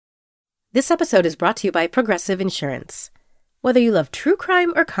This episode is brought to you by Progressive Insurance. Whether you love true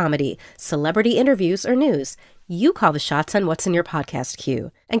crime or comedy, celebrity interviews or news, you call the shots on what's in your podcast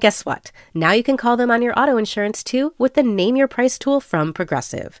queue. And guess what? Now you can call them on your auto insurance too with the Name Your Price tool from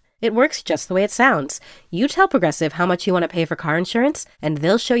Progressive. It works just the way it sounds. You tell Progressive how much you want to pay for car insurance, and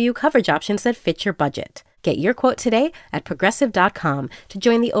they'll show you coverage options that fit your budget. Get your quote today at Progressive.com to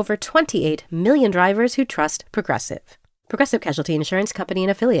join the over 28 million drivers who trust Progressive. Progressive Casualty Insurance Company and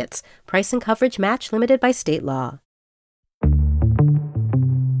Affiliates. Price and coverage match limited by state law.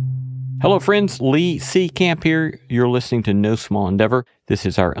 Hello, friends. Lee C. Camp here. You're listening to No Small Endeavor. This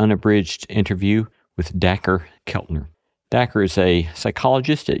is our unabridged interview with Dacher Keltner. Dacher is a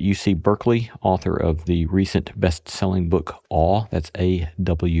psychologist at UC Berkeley, author of the recent best-selling book, Awe. That's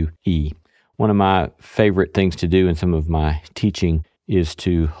A-W-E. One of my favorite things to do in some of my teaching is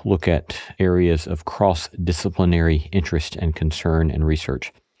to look at areas of cross-disciplinary interest and concern and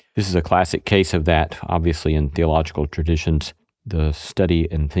research. This is a classic case of that, obviously, in theological traditions. The study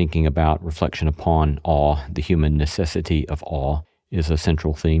and thinking about reflection upon awe, the human necessity of awe, is a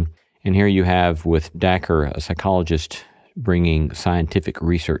central theme. And here you have with Dacher, a psychologist, bringing scientific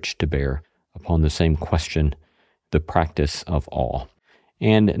research to bear upon the same question, the practice of awe.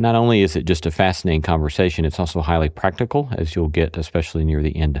 And not only is it just a fascinating conversation, it's also highly practical, as you'll get especially near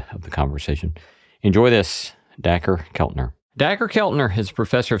the end of the conversation. Enjoy this, Dacher Keltner. Dacher Keltner is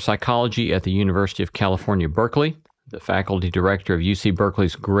professor of psychology at the University of California, Berkeley, the faculty director of UC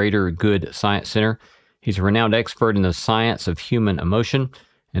Berkeley's Greater Good Science Center. He's a renowned expert in the science of human emotion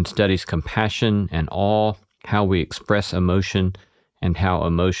and studies compassion and awe, how we express emotion, and how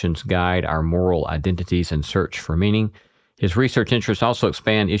emotions guide our moral identities and search for meaning. His research interests also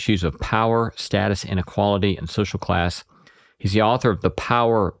expand issues of power, status, inequality, and social class. He's the author of The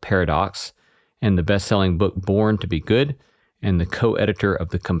Power Paradox and the best-selling book Born to Be Good, and the co-editor of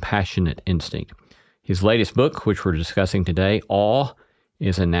The Compassionate Instinct. His latest book, which we're discussing today, Awe,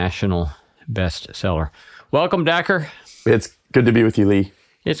 is a national bestseller. Welcome, Dacher. It's good to be with you, Lee.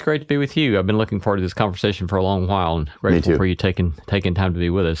 It's great to be with you. I've been looking forward to this conversation for a long while, and grateful for you taking time to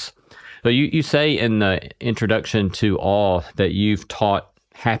be with us. So you say in the introduction to Awe that you've taught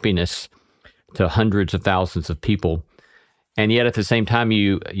happiness to hundreds of thousands of people, and yet at the same time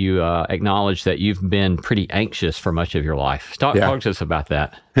you acknowledge that you've been pretty anxious for much of your life. Talk to us about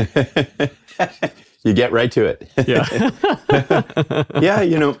that. You get right to it. Yeah.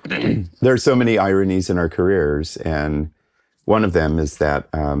 Yeah, there's so many ironies in our careers, and one of them is that,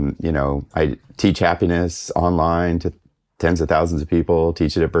 I teach happiness online to tens of thousands of people,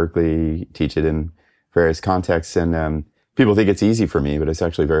 teach it at Berkeley, teach it in various contexts. And people think it's easy for me, but it's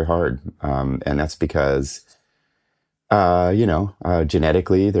actually very hard. And that's because,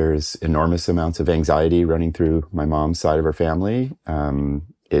 genetically, there's enormous amounts of anxiety running through my mom's side of her family.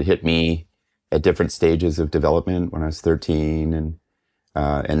 It hit me at different stages of development when I was 13 and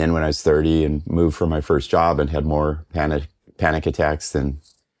then when I was 30 and moved from my first job and had more panic attacks than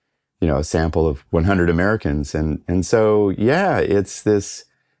a sample of 100 Americans. And so, it's this,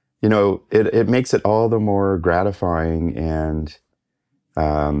 it makes it all the more gratifying and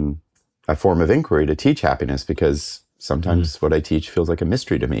a form of inquiry to teach happiness, because sometimes what I teach feels like a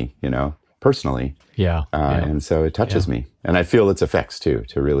mystery to me, personally. Yeah. And so it touches me. And I feel its effects too,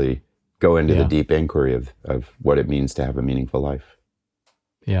 to really go into the deep inquiry of what it means to have a meaningful life.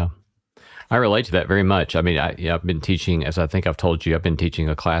 Yeah. I relate to that very much. I mean, I've been teaching, as I think I've told you, I've been teaching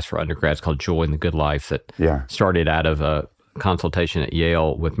a class for undergrads called Joy in the Good Life that started out of a consultation at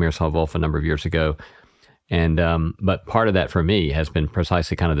Yale with Miroslav Volf a number of years ago. And but part of that for me has been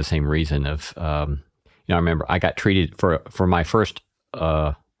precisely kind of the same reason of, I remember I got treated for my first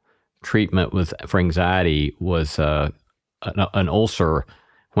treatment for anxiety was an ulcer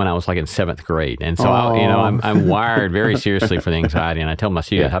when I was like in 7th grade. And so, I'm wired very seriously for the anxiety. And I tell my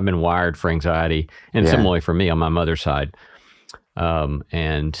students, I've been wired for anxiety, and similarly for me on my mother's side.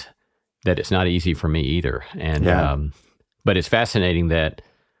 And that it's not easy for me either. And, but it's fascinating that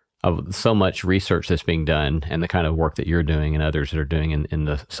of so much research that's being done and the kind of work that you're doing and others that are doing in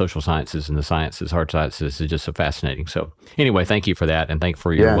the social sciences and the sciences, hard sciences, is just so fascinating. So anyway, thank you for that. And thank you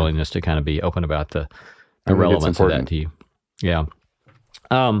for your willingness to kind of be open about the relevance of that to you. Yeah.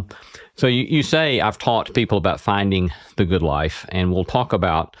 So you say, I've taught people about finding the good life, and we'll talk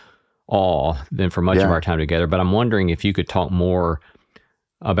about awe then for much of our time together, but I'm wondering if you could talk more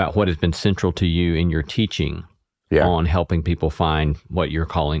about what has been central to you in your teaching on helping people find what you're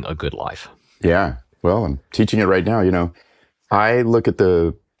calling a good life. Yeah. Well, I'm teaching it right now. I look at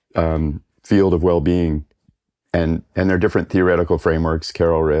the field of well-being, and there are different theoretical frameworks,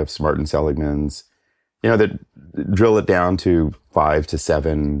 Carol Riff's, Martin Seligman's, that drill it down to 5 to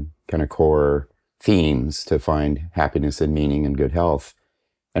 7 kind of core themes to find happiness and meaning and good health.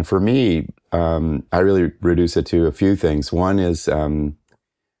 And for me, I really reduce it to a few things. One is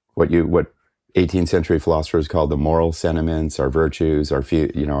what 18th century philosophers called the moral sentiments, our virtues, our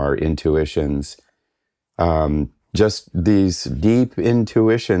intuitions. Just these deep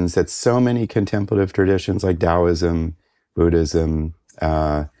intuitions that so many contemplative traditions like Taoism, Buddhism,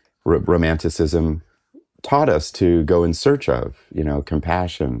 Romanticism taught us to go in search of,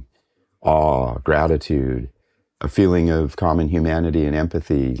 compassion, awe, gratitude, a feeling of common humanity and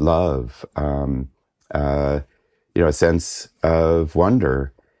empathy, love, a sense of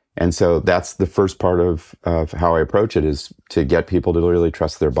wonder. And so that's the first part of how I approach it, is to get people to really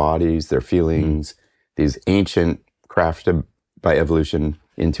trust their bodies, their feelings, these ancient crafted by evolution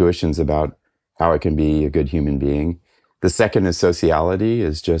intuitions about how I can be a good human being. The second is sociality,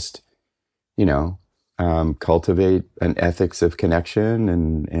 is just, cultivate an ethics of connection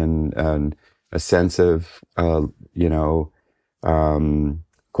and a sense of,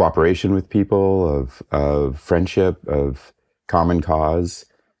 cooperation with people, of friendship, of common cause.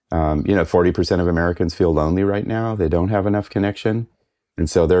 40% of Americans feel lonely right now. They don't have enough connection. And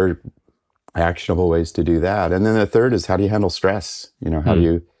so there are actionable ways to do that. And then the third is, how do you handle stress? How do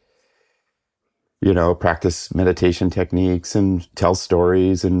you, practice meditation techniques and tell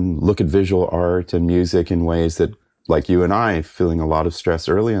stories and look at visual art and music in ways that, like you and I, feeling a lot of stress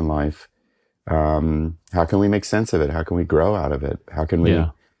early in life, how can we make sense of it? How can we grow out of it? How can we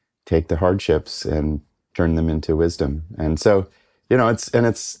take the hardships and turn them into wisdom? And so,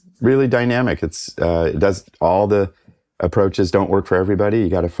 it's really dynamic. It does, all the approaches don't work for everybody. You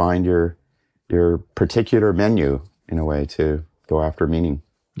got to find your particular menu in a way to go after meaning.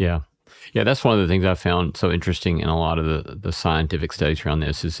 Yeah. Yeah, that's one of the things I found so interesting in a lot of the scientific studies around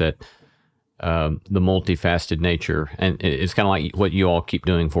this, is that the multifaceted nature, and it's kind of like what you all keep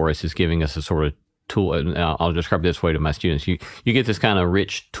doing for us, is giving us a sort of tool. And I'll describe it this way to my students: you get this kind of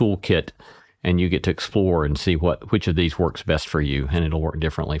rich toolkit, and you get to explore and see which of these works best for you, and it'll work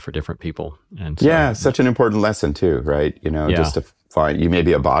differently for different people. And so, such an important lesson too, right? Just to find, you may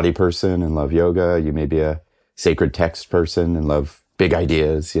be a body person and love yoga, you may be a sacred text person and love big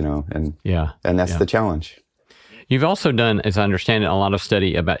ideas, and that's the challenge. You've also done, as I understand it, a lot of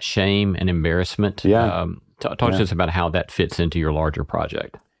study about shame and embarrassment. Talk to us about how that fits into your larger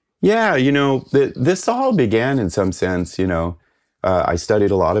project. Yeah, this all began in some sense, I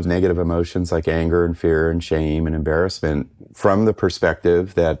studied a lot of negative emotions like anger and fear and shame and embarrassment from the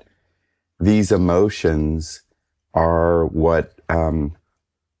perspective that these emotions are what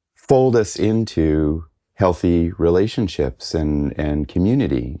fold us into healthy relationships and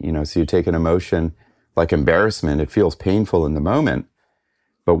community. So you take an emotion like embarrassment, it feels painful in the moment,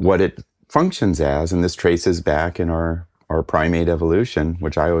 but what it functions as, and this traces back in our primate evolution,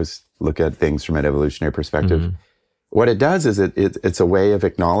 which I always look at things from an evolutionary perspective. What it does is it's a way of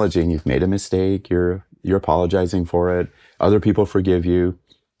acknowledging you've made a mistake, you're apologizing for it, other people forgive you.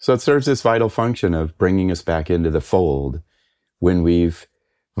 So it serves this vital function of bringing us back into the fold when we've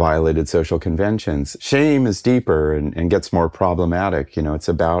violated social conventions. Shame is deeper and gets more problematic. It's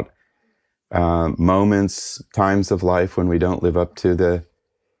about moments, times of life when we don't live up to the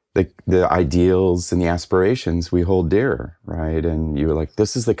ideals and the aspirations we hold dear, right? And you're like,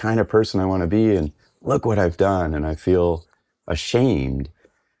 this is the kind of person I want to be, and look what I've done, and I feel ashamed.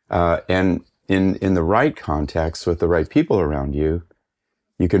 And in the right context with the right people around you,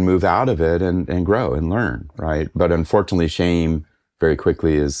 you can move out of it and grow and learn, right? But unfortunately, shame very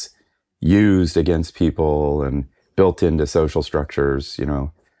quickly is used against people and built into social structures,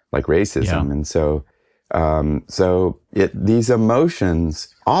 like racism. And so these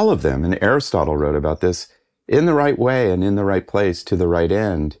emotions, all of them, and Aristotle wrote about this, in the right way and in the right place to the right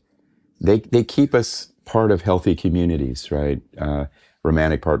end, they keep us part of healthy communities, right?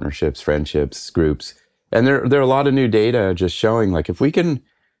 Romantic partnerships, friendships, groups. And there are a lot of new data just showing, like, if we can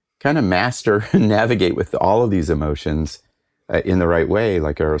kind of master and navigate with all of these emotions in the right way,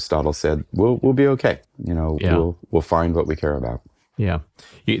 like Aristotle said, we'll be okay. We'll find what we care about. Yeah.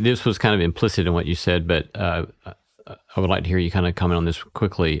 This was kind of implicit in what you said, but I would like to hear you kind of comment on this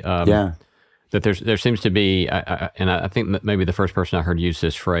quickly. That there seems to be, and I think that maybe the first person I heard use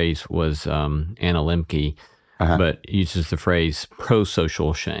this phrase was Anna Lemke, but uses the phrase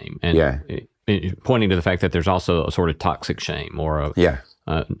pro-social shame, and pointing to the fact that there's also a sort of toxic shame or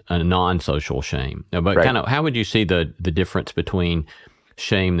a non-social shame. But kind of, how would you see the difference between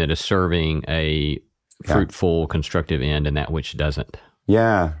shame that is serving a fruitful, constructive end and that which doesn't?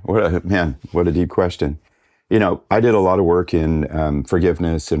 Yeah, what a deep question. I did a lot of work in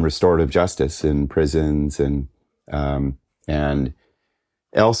forgiveness and restorative justice in prisons, and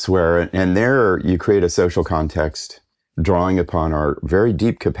elsewhere. And there you create a social context, drawing upon our very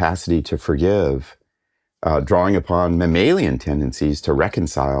deep capacity to forgive, drawing upon mammalian tendencies to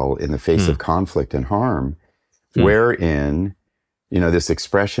reconcile in the face of conflict and harm, wherein, this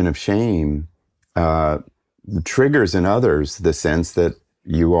expression of shame triggers in others the sense that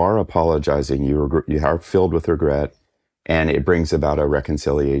you are apologizing, you are filled with regret, and it brings about a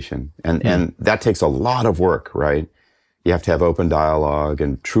reconciliation. And that takes a lot of work, right? You have to have open dialogue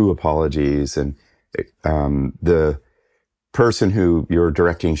and true apologies, and the person who you're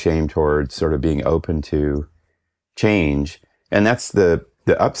directing shame towards sort of being open to change. And that's the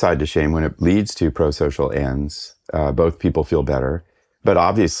upside to shame when it leads to pro-social ends. Both people feel better. But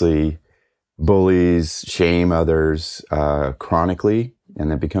obviously, bullies shame others chronically,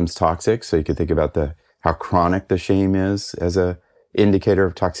 and that becomes toxic. So you can think about how chronic the shame is as a indicator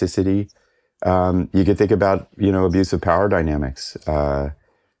of toxicity. You could think about, abusive power dynamics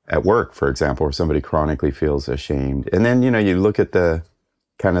at work, for example, where somebody chronically feels ashamed. And then, you look at the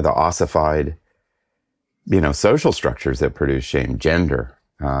kind of the ossified, social structures that produce shame, gender,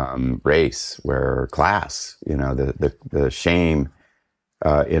 race, where class, the shame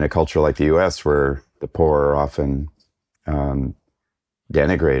in a culture like the US where the poor are often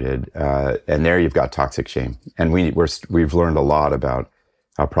denigrated. And there you've got toxic shame. And we've learned a lot about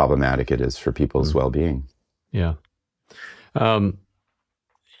how problematic it is for people's well-being. Yeah.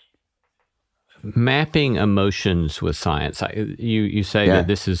 Mapping emotions with science. You say that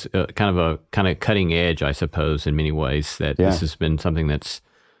this is kind of cutting edge, I suppose, in many ways, that this has been something that's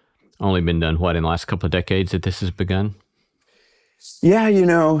only been done, in the last couple of decades that this has begun? Yeah,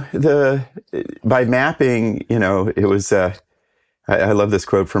 by mapping, it was, I love this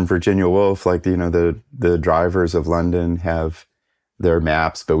quote from Virginia Woolf, like, the drivers of London have their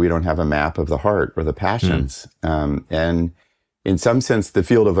maps, but we don't have a map of the heart or the passions. And in some sense, the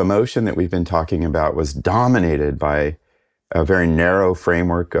field of emotion that we've been talking about was dominated by a very narrow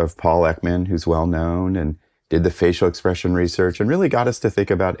framework of Paul Ekman, who's well known and did the facial expression research and really got us to think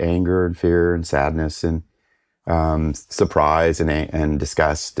about anger and fear and sadness and surprise and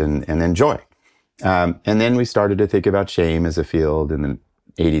disgust and then joy. And then we started to think about shame as a field in the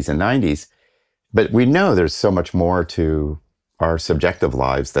 80s and 90s. But we know there's so much more to our subjective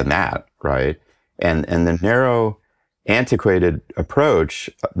lives than that, right? And the narrow, antiquated approach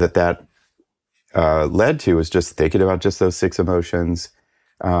that led to was just thinking about just those 6 emotions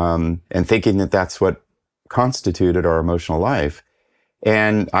and thinking that that's what constituted our emotional life.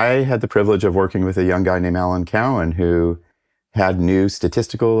 And I had the privilege of working with a young guy named Alan Cowan who had new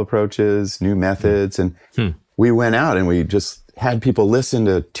statistical approaches, new methods. And we went out and we just had people listen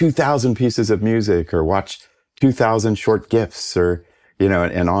to 2,000 pieces of music or watch 2,000 short GIFs or,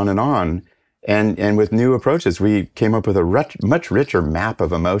 and on and on. And with new approaches, we came up with a much richer map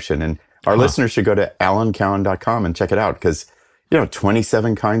of emotion. And our listeners should go to alancowan.com and check it out because,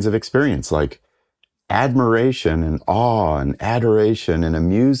 27 kinds of experience, like admiration and awe and adoration and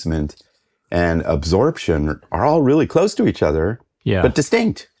amusement and absorption are all really close to each other, but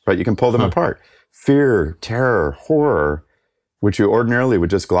distinct, right? You can pull them apart. Fear, terror, horror, which you ordinarily would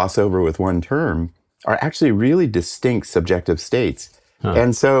just gloss over with one term, are actually really distinct subjective states.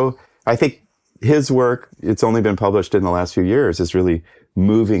 And so I think his work, it's only been published in the last few years, is really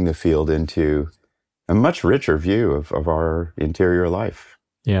moving the field into a much richer view of our interior life.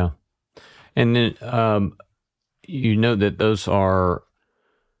 Yeah. And then that those are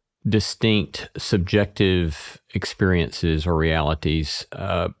distinct subjective experiences or realities.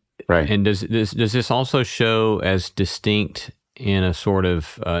 Right. And does this also show as distinct in a sort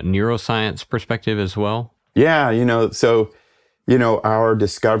of neuroscience perspective as well? Yeah, our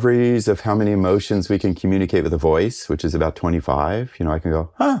discoveries of how many emotions we can communicate with a voice, which is about 25, I can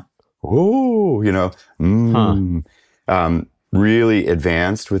go, really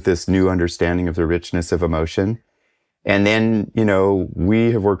advanced with this new understanding of the richness of emotion. And then,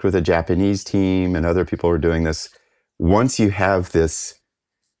 we have worked with a Japanese team and other people are doing this. Once you have this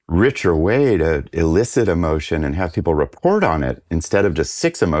richer way to elicit emotion and have people report on it instead of just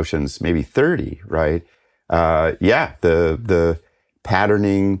 6 emotions, maybe 30, right? The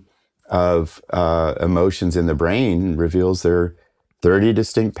patterning of emotions in the brain reveals there are 30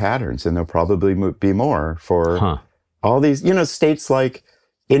 distinct patterns, and there'll probably be more for all these, states like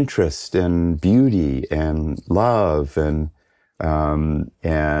interest and beauty and love and calm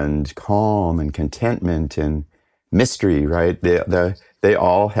and contentment and mystery, right? They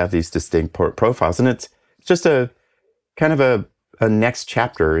all have these distinct profiles, and it's just a kind of a next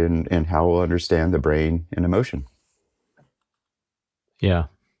chapter in how we'll understand the brain and emotion. Yeah.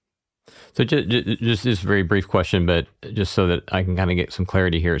 So just this very brief question, but just so that I can kind of get some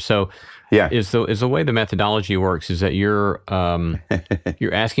clarity here. So Yeah. is the way the methodology works is that you're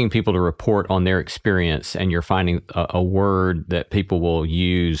asking people to report on their experience, and you're finding a word that people will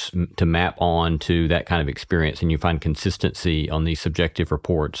use to map on to that kind of experience, and you find consistency on these subjective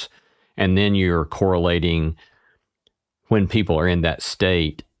reports, and then you're correlating when people are in that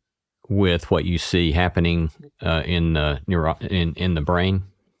state with what you see happening in the brain.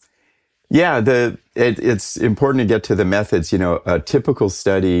 Yeah, it's important to get to the methods. A typical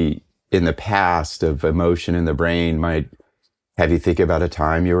study in the past of emotion in the brain might have you think about a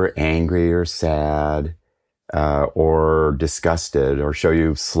time you were angry or sad or disgusted, or show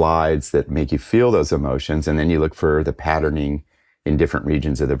you slides that make you feel those emotions, and then you look for the patterning in different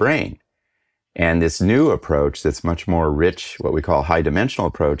regions of the brain. And this new approach that's much more rich, what we call high dimensional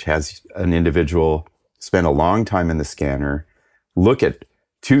approach, has an individual spend a long time in the scanner, look at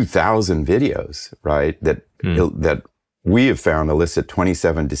 2,000 videos, right? That we have found elicit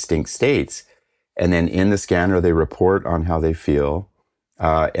 27 distinct states. And then in the scanner, they report on how they feel.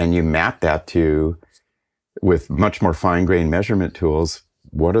 And you map that to, with much more fine-grained measurement tools,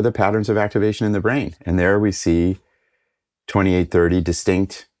 what are the patterns of activation in the brain? And there we see 28, 30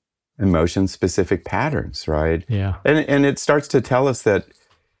 distinct emotion-specific patterns, right? Yeah. And it starts to tell us that,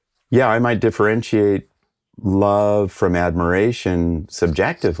 yeah, I might differentiate love from admiration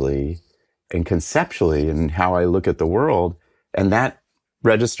subjectively and conceptually in how I look at the world, and that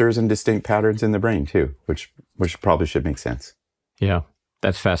registers in distinct patterns in the brain too, which probably should make sense. Yeah,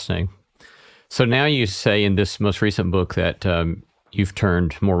 that's fascinating. So now you say in this most recent book that you've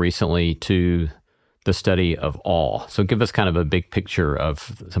turned more recently to the study of awe. So give us kind of a big picture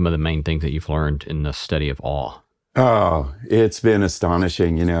of some of the main things that you've learned in the study of awe. Oh, it's been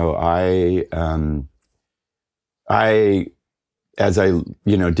astonishing. As I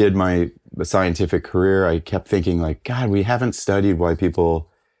did my scientific career, I kept thinking like, God, we haven't studied why people,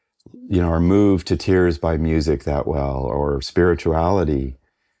 are moved to tears by music that well, or spirituality,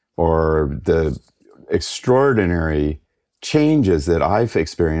 or the extraordinary changes that I've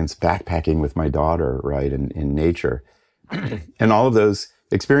experienced backpacking with my daughter, right, in nature. And all of those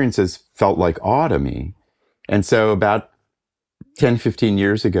experiences felt like awe to me. And so about 15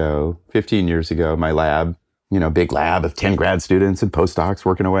 years ago, my lab, big lab of 10 grad students and postdocs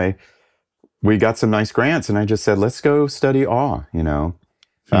working away, we got some nice grants, and I just said, let's go study awe,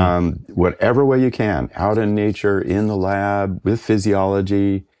 whatever way you can, out in nature, in the lab, with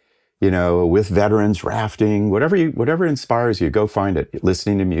physiology, with veterans, rafting, whatever inspires you, go find it,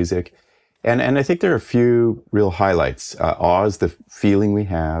 listening to music. And I think there are a few real highlights. Awe is the feeling we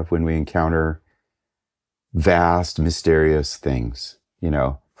have when we encounter vast, mysterious things,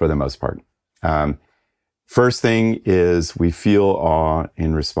 for the most part. First thing is we feel awe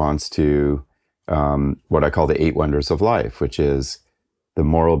in response to what I call the 8 wonders of life, which is the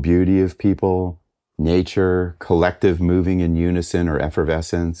moral beauty of people, nature, collective moving in unison or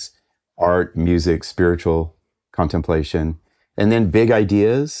effervescence, art, music, spiritual contemplation, and then big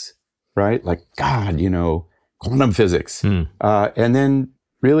ideas, right? Like God, quantum physics. And then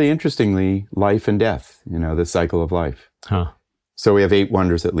really interestingly, life and death, the cycle of life. So we have 8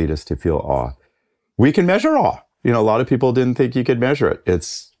 wonders that lead us to feel awe. We can measure awe. A lot of people didn't think you could measure it.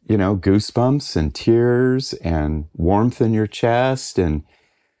 It's, goosebumps and tears and warmth in your chest and,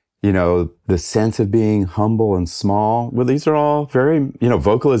 the sense of being humble and small. Well, these are all very,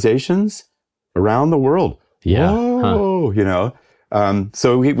 vocalizations around the world. Yeah. Whoa,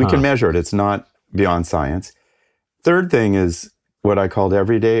 so we can measure it. It's not beyond science. Third thing is what I called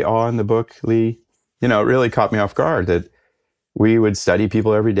everyday awe in the book, Lee. It really caught me off guard that we would study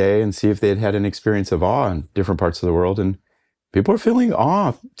people every day and see if they had an experience of awe in different parts of the world. And people are feeling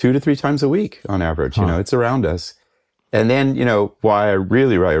awe 2 to 3 times a week on average. It's around us. And then, why I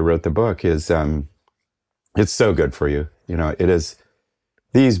wrote the book is it's so good for you. It is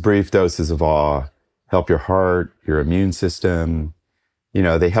these brief doses of awe help your heart, your immune system.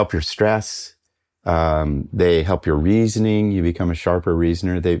 They help your stress. They help your reasoning. You become a sharper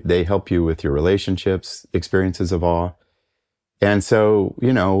reasoner. They help you with your relationships, experiences of awe. And so,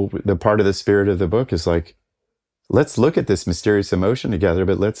 the part of the spirit of the book is like, let's look at this mysterious emotion together,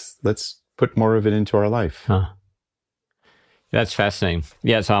 but let's put more of it into our life. That's fascinating.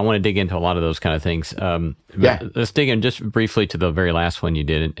 Yeah, so I want to dig into a lot of those kind of things. Let's dig in just briefly to the very last one you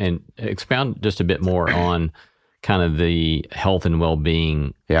did and expound just a bit more on kind of the health and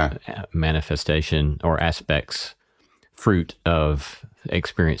well-being manifestation or aspects, fruit of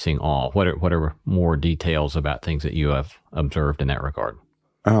experiencing awe. What are more details about things that you have observed in that regard?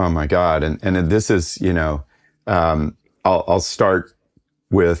 Oh my God. And this is, I'll start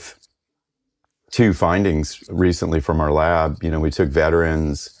with two findings recently from our lab. We took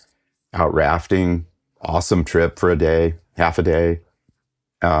veterans out rafting, awesome trip for a day, half a day.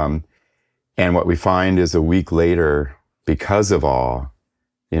 And what we find is a week later, because of awe,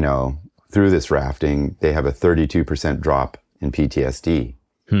 through this rafting, they have a 32% drop in PTSD,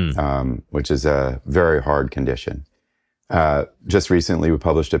 which is a very hard condition. Just recently, we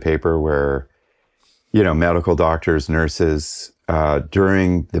published a paper where, medical doctors, nurses,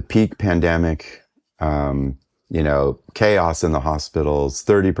 during the peak pandemic, chaos in the hospitals,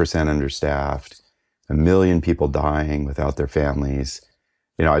 30% understaffed, 1 million people dying without their families.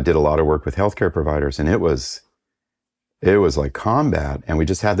 I did a lot of work with healthcare providers, and it was like combat. And we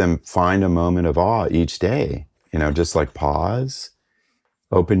just had them find a moment of awe each day, just like pause,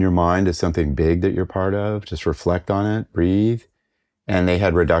 open your mind to something big that you're part of, just reflect on it, breathe. And they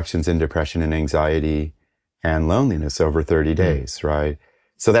had reductions in depression and anxiety and loneliness over 30 days, right?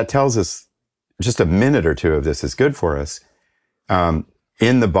 So that tells us just a minute or two of this is good for us.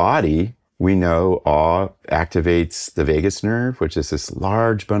 In the body, we know awe activates the vagus nerve, which is this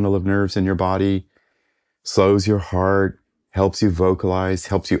large bundle of nerves in your body, slows your heart, helps you vocalize,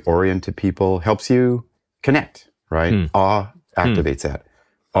 helps you orient to people, helps you connect, right? Awe activates that.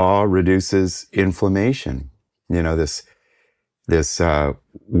 Awe reduces inflammation. This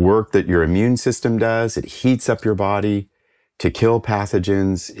work that your immune system does, it heats up your body to kill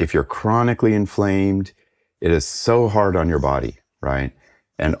pathogens. If you're chronically inflamed, it is so hard on your body, right?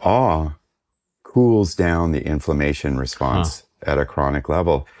 And awe cools down the inflammation response at a chronic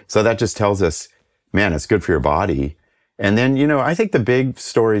level. So that just tells us, man, it's good for your body. And then, I think the big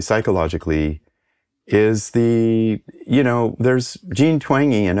story psychologically is there's Jean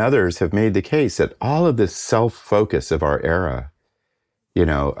Twenge and others have made the case that all of this self-focus of our era,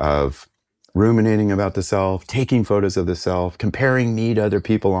 of ruminating about the self, taking photos of the self, comparing me to other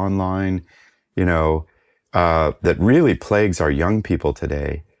people online, that really plagues our young people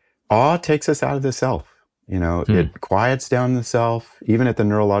today. Awe takes us out of the self. It quiets down the self, even at the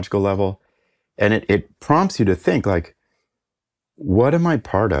neurological level. And it prompts you to think like, what am I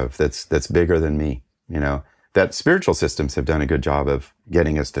part of that's bigger than me? That spiritual systems have done a good job of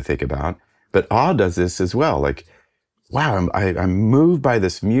getting us to think about. But awe does this as well. Like, wow, I'm moved by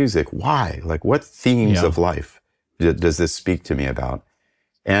this music. Why? Like, what themes of life does this speak to me about?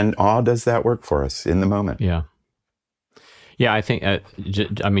 And awe does that work for us in the moment. Yeah. Yeah, I think,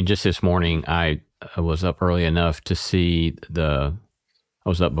 just this morning, I was up early enough to see I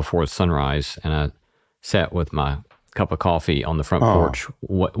was up before sunrise, and I sat with my cup of coffee on the front porch,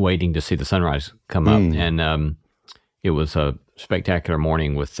 waiting to see the sunrise come up. And it was a spectacular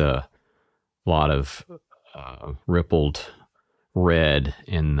morning with a lot of rippled red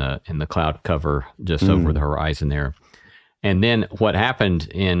in the cloud cover just over the horizon there. And then what happened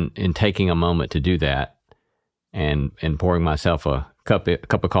in taking a moment to do that, and pouring myself a cup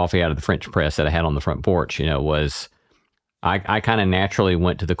of coffee out of the French press that I had on the front porch, was I kind of naturally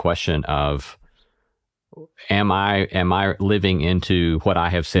went to the question of, am I living into what I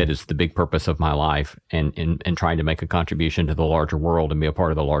have said is the big purpose of my life, and trying to make a contribution to the larger world and be a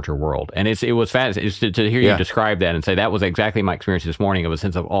part of the larger world? And it was fascinating to hear you describe that and say that was exactly my experience this morning, of a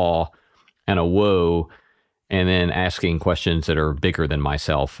sense of awe and a whoa, and then asking questions that are bigger than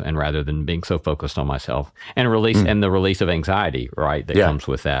myself, and rather than being so focused on myself, and the release of anxiety, right, that comes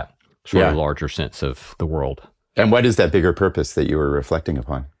with that sort of larger sense of the world. And what is that bigger purpose that you were reflecting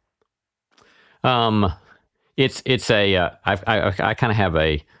upon? It's I kind of have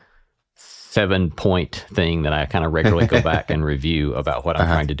a 7-point thing that I kind of regularly go back and review about what I'm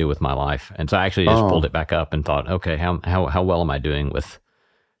trying to do with my life. And so I actually just pulled it back up and thought, okay, how well am I doing with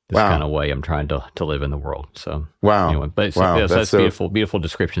this kind of way I'm trying to live in the world? So anyway, but that's beautiful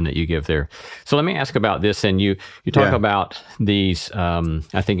description that you give there. So let me ask about this. And you talk about these,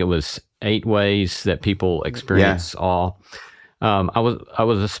 I think it was 8 ways that people experience awe. I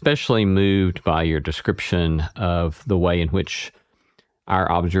was especially moved by your description of the way in which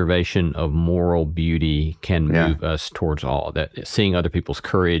our observation of moral beauty can move us towards awe. That seeing other people's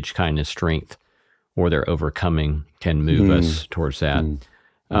courage, kindness, strength, or their overcoming can move us towards that.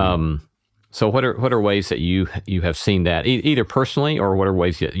 So what are ways that you have seen that, either personally, or what are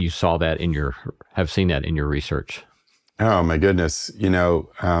ways that you saw that have seen that in your research? Oh my goodness.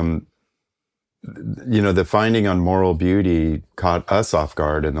 The finding on moral beauty caught us off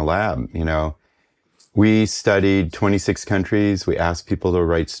guard in the lab. We studied 26 countries. We asked people to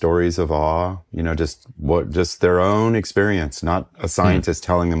write stories of awe, just their own experience, not a scientist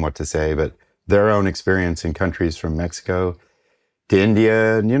telling them what to say, but their own experience in countries from Mexico to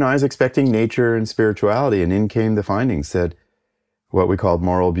India. And, I was expecting nature and spirituality, and in came the findings that what we called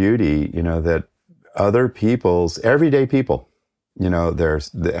moral beauty, that other people's everyday people. How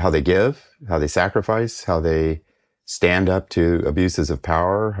they give, how they sacrifice, how they stand up to abuses of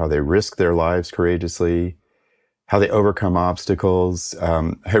power, how they risk their lives courageously, how they overcome obstacles.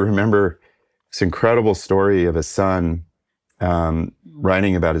 I remember this incredible story of a son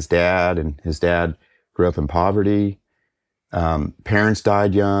writing about his dad, and his dad grew up in poverty. Parents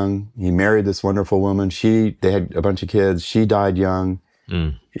died young. He married this wonderful woman. They had a bunch of kids. She died young.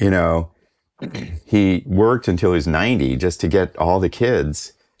 He worked until he was 90 just to get all the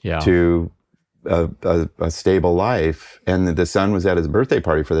kids to a stable life. And the son was at his birthday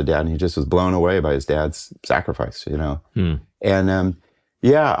party for the dad, and he just was blown away by his dad's sacrifice, And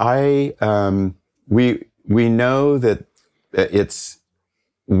we know that it's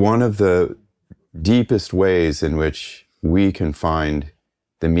one of the deepest ways in which we can find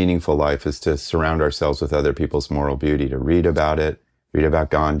the meaningful life is to surround ourselves with other people's moral beauty, to read about it, read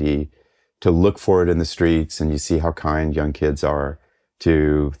about Gandhi, to look for it in the streets, and you see how kind young kids are,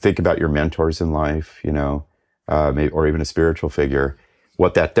 to think about your mentors in life, maybe, or even a spiritual figure.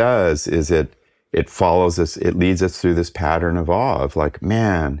 What that does is it follows us, it leads us through this pattern of awe of like,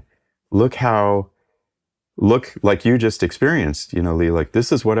 man, look like you just experienced, Lee, like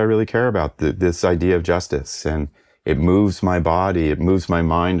this is what I really care about, this idea of justice. And it moves my body, it moves my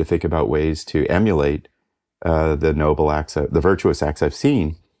mind to think about ways to emulate the noble acts, the virtuous acts I've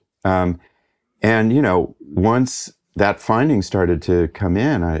seen. Once that finding started to come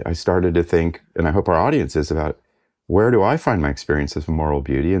in, I started to think, and I hope our audience is, about where do I find my experiences of moral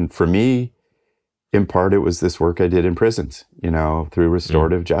beauty? And for me, in part, it was this work I did in prisons, through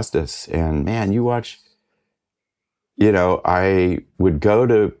restorative justice. And man, you watch, I'd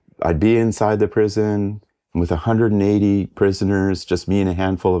be inside the prison with 180 prisoners, just me and a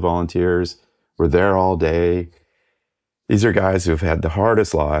handful of volunteers. We're there all day. These are guys who've had the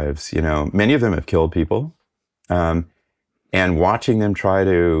hardest lives, many of them have killed people. And watching them try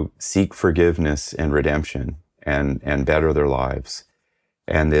to seek forgiveness and redemption and better their lives,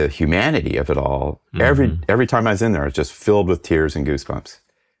 and the humanity of it all. Every time I was in there, I was just filled with tears and goosebumps.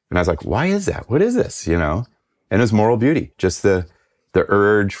 And I was like, why is that? What is this? And it was moral beauty, just the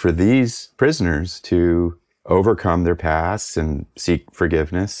urge for these prisoners to overcome their pasts and seek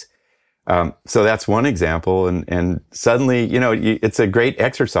forgiveness. So that's one example. And suddenly, it's a great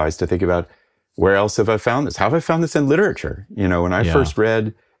exercise to think about, where else have I found this? How have I found this in literature? When I first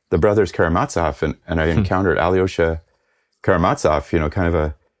read the brothers Karamazov and I encountered Alyosha Karamazov, kind of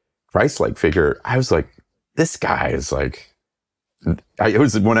a Christ-like figure, I was like, this guy is like, it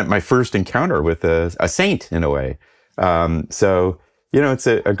was my first encounter with a saint in a way. So, it's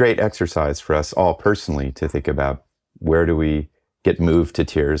a great exercise for us all personally to think about, where do we get moved to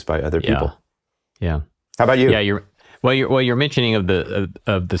tears by other people? Yeah. How about you? Yeah, you're mentioning of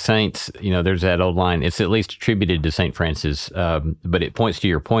the saints. There's that old line. It's at least attributed to Saint Francis, but it points to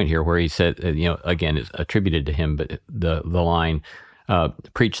your point here, where he said, again, it's attributed to him, but the line,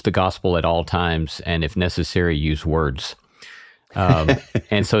 "Preach the gospel at all times, and if necessary, use words."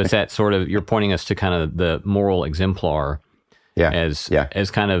 And so it's that sort of, you're pointing us to kind of the moral exemplar, as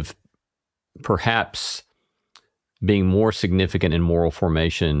kind of perhaps being more significant in moral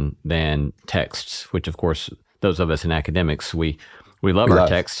formation than texts, which of course, those of us in academics, we love our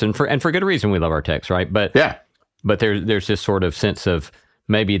texts, and for good reason we love our texts, right? But there's this sort of sense of,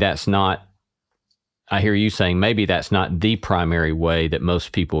 maybe that's not, I hear you saying, maybe that's not the primary way that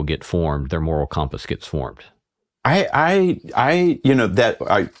most people get formed, their moral compass gets formed.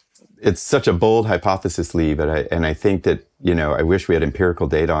 It's such a bold hypothesis, Lee, but I think that, I wish we had empirical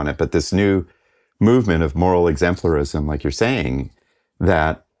data on it, but this new movement of moral exemplarism, like you're saying,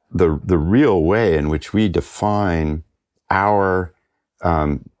 that the real way in which we define our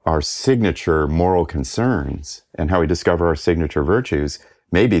signature moral concerns and how we discover our signature virtues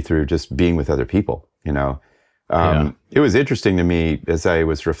may be through just being with other people, It was interesting to me as I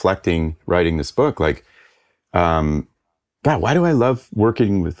was reflecting, writing this book, like, God, why do I love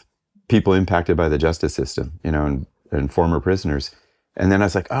working with people impacted by the justice system, and former prisoners? And then I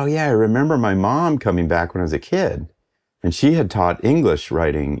was like, oh yeah, I remember my mom coming back when I was a kid, and she had taught English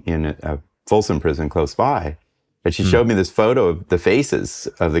writing in a Folsom prison close by. And she showed me this photo of the faces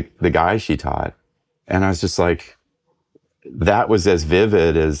of the guys she taught. And I was just like, that was as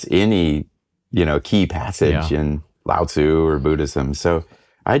vivid as any, key passage in Lao Tzu or Buddhism. So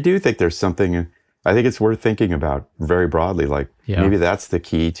I do think there's something, I think it's worth thinking about very broadly. Like maybe that's the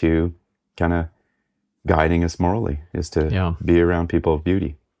key to kind of guiding us morally, is to be around people of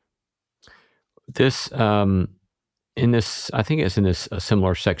beauty. This, in this, I think it's in this a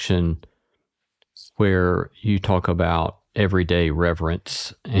similar section where you talk about everyday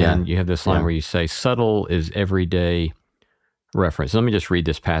reverence. And you have this line where you say, subtle is everyday reference. Let me just read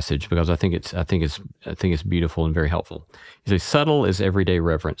this passage because I think it's beautiful and very helpful. You say, subtle is everyday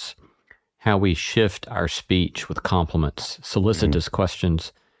reverence, how we shift our speech with compliments, solicitous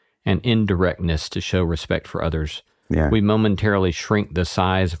questions, and indirectness to show respect for others. Yeah. We momentarily shrink the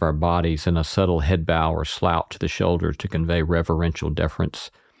size of our bodies in a subtle head bow or slouch to the shoulders to convey reverential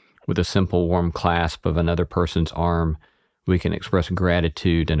deference. With a simple warm clasp of another person's arm, we can express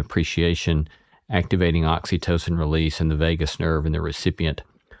gratitude and appreciation, activating oxytocin release in the vagus nerve in the recipient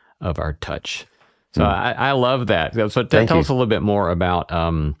of our touch. So I love that. So tell us a little bit more about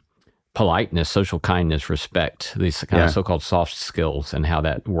politeness, social kindness, respect, these kind of so-called soft skills, and how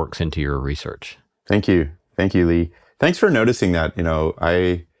that works into your research. Thank you, Lee. Thanks for noticing that.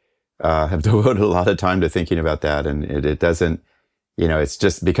 I have devoted a lot of time to thinking about that, and it doesn't, it's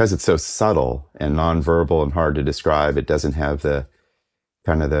just because it's so subtle and nonverbal and hard to describe. It doesn't have the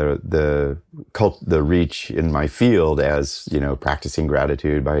kind of the reach in my field as practicing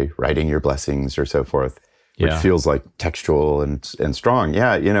gratitude by writing your blessings or so forth, which feels like textual and strong.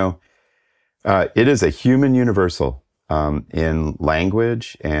 It is a human universal in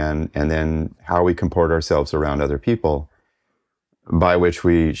language and then how we comport ourselves around other people, by which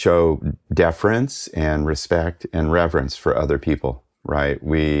we show deference and respect and reverence for other people, right?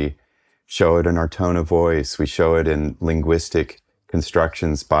 We show it in our tone of voice. We show it in linguistic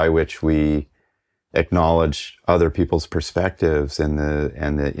constructions by which we acknowledge other people's perspectives and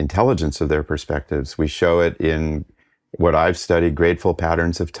the intelligence of their perspectives. We show it in what I've studied, grateful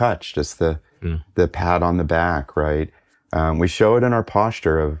patterns of touch, just the pat on the back, right? We show it in our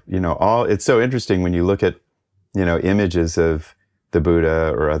posture of, it's so interesting when you look at, images of the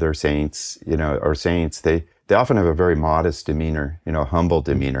Buddha or other saints, they often have a very modest demeanor, humble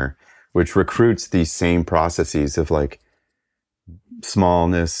demeanor, which recruits these same processes of like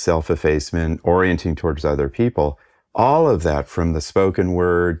smallness, self-effacement, orienting towards other people. All of that, from the spoken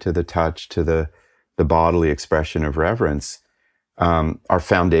word to the touch to the bodily expression of reverence, are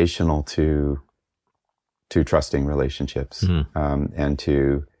foundational to trusting relationships, and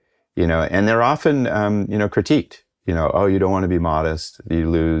to, and they're often, critiqued. Oh, you don't want to be modest. You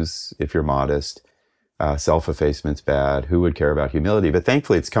lose if you're modest. Self-effacement's bad. Who would care about humility? But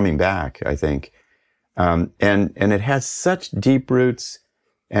thankfully, it's coming back, I think. And it has such deep roots,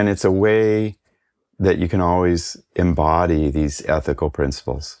 and it's a way that you can always embody these ethical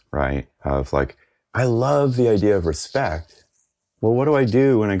principles, right? Of like, I love the idea of respect. Well, what do I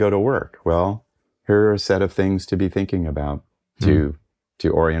do when I go to work? Well, here are a set of things to be thinking about to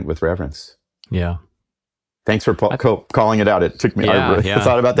orient with reverence. Yeah. Thanks for calling it out. It took me, I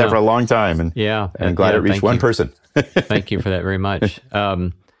thought about that for a long time, and I'm glad it reached one person. Thank you for that very much.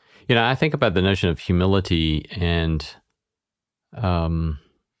 I think about the notion of humility and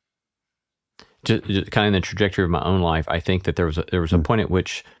just kind of in the trajectory of my own life. I think that there was a point at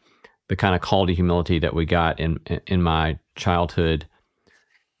which the kind of call to humility that we got in my childhood.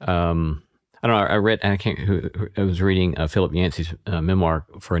 I don't know. I read. I was reading Philip Yancey's memoir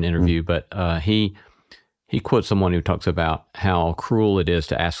for an interview, but he quotes someone who talks about how cruel it is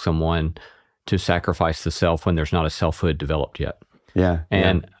to ask someone to sacrifice the self when there's not a selfhood developed yet. Yeah,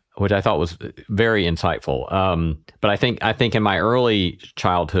 and which I thought was very insightful. But I think in my early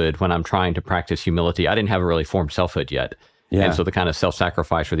childhood, when I'm trying to practice humility, I didn't have a really formed selfhood yet. Yeah. And so the kind of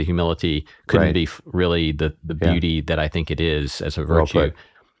self-sacrifice or the humility couldn't be really the beauty that I think it is as a virtue.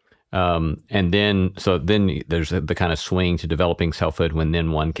 And then there's the kind of swing to developing selfhood when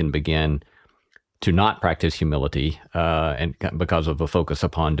then one can begin to not practice humility, and because of a focus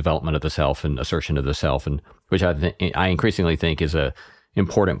upon development of the self and assertion of the self, and which I increasingly think is a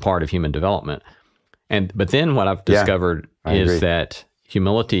important part of human development. But then what I've discovered is that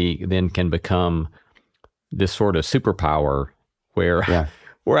humility then can become this sort of superpower where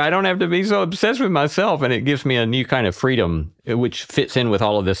I don't have to be so obsessed with myself, and it gives me a new kind of freedom, which fits in with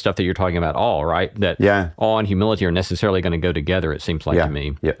all of this stuff that you're talking about, right? That awe and humility are necessarily going to go together, it seems like to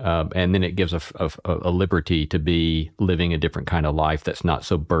me. And then it gives a liberty to be living a different kind of life that's not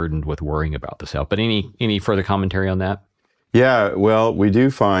so burdened with worrying about the self. But any further commentary on that? Yeah, well, we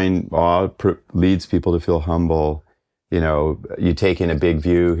do find awe leads people to feel humble. You take in a big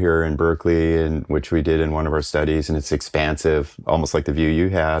view here in Berkeley, and which we did in one of our studies, and it's expansive, almost like the view you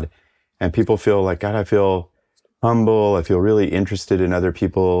had. And people feel like, God, I feel humble. I feel really interested in other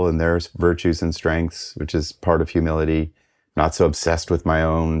people and their virtues and strengths, which is part of humility, not so obsessed with my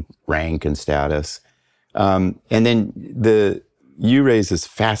own rank and status. And then you raise this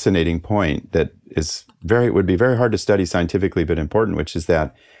fascinating point that would be very hard to study scientifically, but important, which is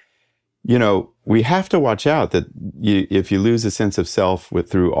that we have to watch out that if you lose a sense of self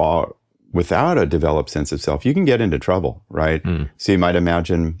without a developed sense of self, you can get into trouble, right? So you might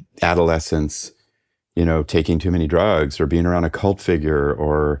imagine adolescents, taking too many drugs or being around a cult figure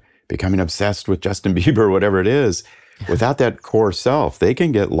or becoming obsessed with Justin Bieber or whatever it is. Without that core self, they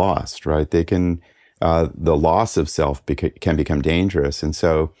can get lost, right? They can, the loss of self can become dangerous. And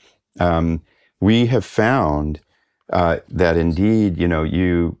so we have found that indeed,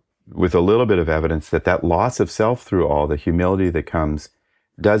 with a little bit of evidence that loss of self through all the humility that comes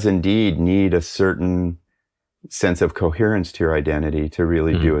does indeed need a certain sense of coherence to your identity to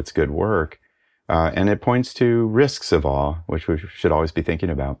really do its good work. And it points to risks of awe, which we should always be thinking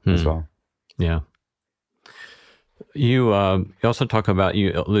about as well. Yeah. You also talk about,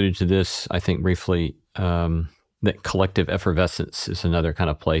 you alluded to this, I think, briefly, that collective effervescence is another kind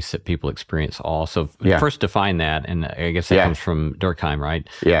of place that people experience awe. So first define that, and I guess that comes from Durkheim, right?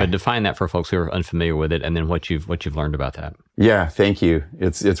 Yeah. But define that for folks who are unfamiliar with it, and then what you've learned about that. Yeah, thank you.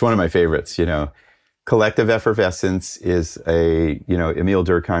 It's one of my favorites. Collective effervescence is Emile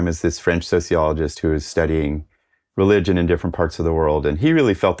Durkheim is this French sociologist who is studying religion in different parts of the world, and he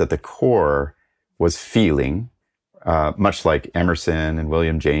really felt that the core was feeling, much like Emerson and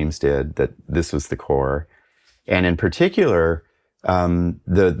William James did, that this was the core. And in particular,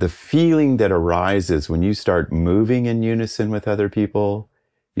 the feeling that arises when you start moving in unison with other people,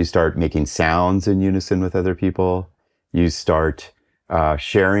 you start making sounds in unison with other people, you start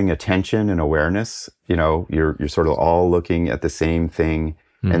sharing attention and awareness. You're sort of all looking at the same thing,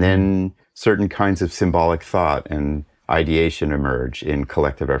 and then certain kinds of symbolic thought and ideation emerge in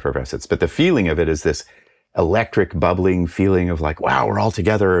collective effervescence. But the feeling of it is this electric, bubbling feeling of like, wow, we're all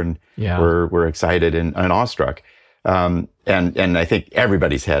together and we're excited and awestruck. And I think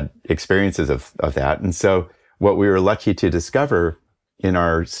everybody's had experiences of that. And so what we were lucky to discover in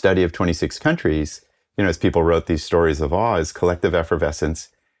our study of 26 countries, as people wrote these stories of awe, is collective effervescence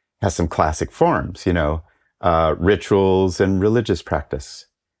has some classic forms, rituals and religious practice.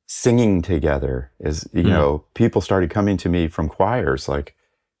 Singing together is, people started coming to me from choirs, like,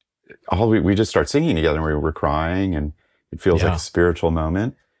 we just start singing together and we were crying, and it feels like a spiritual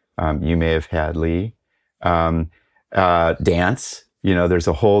moment. You may have had, Lee. Dance, there's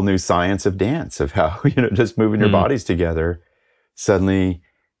a whole new science of dance, of how, just moving your bodies together. Suddenly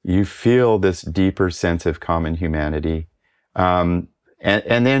you feel this deeper sense of common humanity. And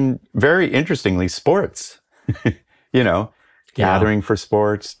then very interestingly, sports, gathering for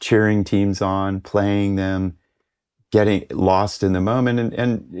sports, cheering teams on, playing them, getting lost in the moment.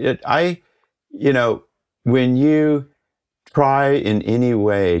 When you try in any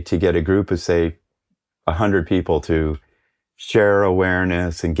way to get a group of, say, 100 people to share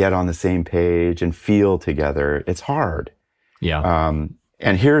awareness and get on the same page and feel together, it's hard. Yeah.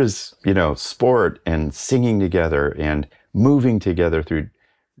 And here's, sport and singing together and moving together through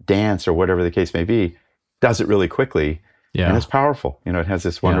dance or whatever the case may be, does it really quickly. Yeah. And it's powerful. It has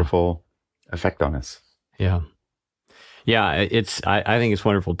this wonderful effect on us. Yeah. Yeah, I think it's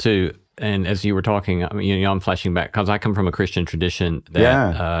wonderful too. And as you were talking, I'm flashing back because I come from a Christian tradition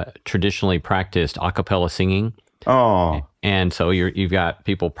that traditionally practiced a cappella singing. Oh, and so you've got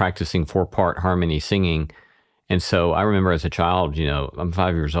people practicing 4-part harmony singing. And so I remember as a child, I'm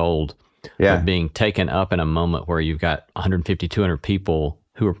 5 years old, but being taken up in a moment where you've got 150, 200 people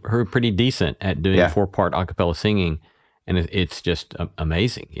who are pretty decent at doing 4-part a cappella singing. And it's just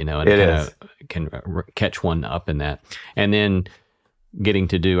amazing, and it can catch one up in that. And then getting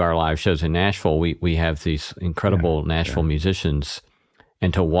to do our live shows in Nashville, we have these incredible Nashville musicians,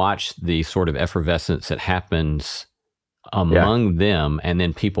 and to watch the sort of effervescence that happens among them, and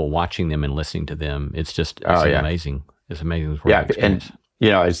then people watching them and listening to them, it's amazing. It's amazing. And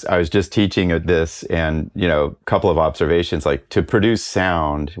I was just teaching at this, and a couple of observations, like to produce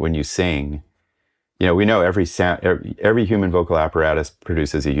sound when you sing. We know every human vocal apparatus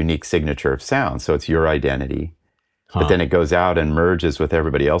produces a unique signature of sound, so it's your identity. But then it goes out and merges with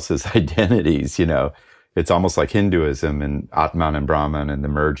everybody else's identities. It's almost like Hinduism and Atman and Brahman and the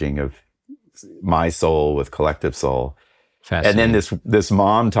merging of my soul with collective soul. And then this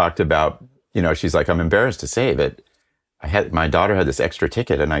mom talked about, she's like, I'm embarrassed to say, but my daughter had this extra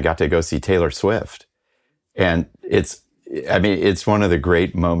ticket and I got to go see Taylor Swift. And it's one of the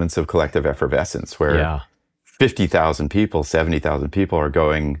great moments of collective effervescence where 50,000 people, 70,000 people are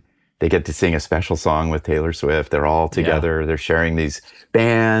going, they get to sing a special song with Taylor Swift. They're all together. They're sharing these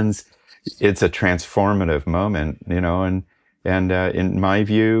bands. It's a transformative moment, and in my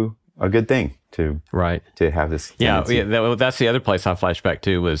view, a good thing to have this. That's the other place I flash back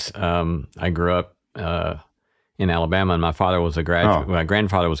to was I grew up in Alabama, and my father was a graduate. My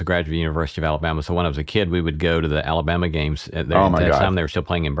grandfather was a graduate of the University of Alabama. So when I was a kid, we would go to the Alabama games. At that time, they were still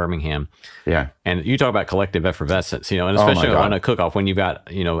playing in Birmingham. Yeah. And you talk about collective effervescence, and especially on a cook-off when you've got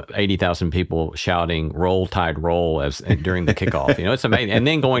 80,000 people shouting "Roll Tide Roll" during the kickoff. It's amazing. And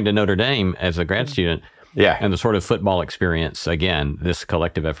then going to Notre Dame as a grad student. Yeah. And the sort of football experience, again, this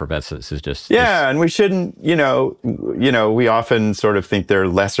collective effervescence is just... Yeah, and we shouldn't, we often sort of think they're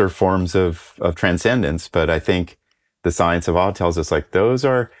lesser forms of transcendence, but I think the science of awe tells us like those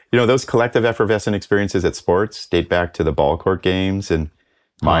are, those collective effervescent experiences at sports date back to the ball court games and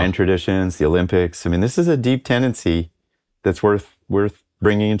Mayan traditions, the Olympics. I mean, this is a deep tendency that's worth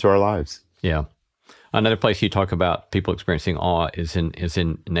bringing into our lives. Yeah. Another place you talk about people experiencing awe is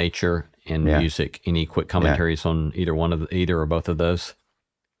in nature and music. Any quick commentaries on either or both of those?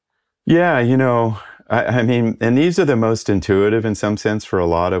 Yeah, I mean, and these are the most intuitive in some sense for a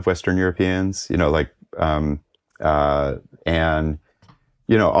lot of Western Europeans,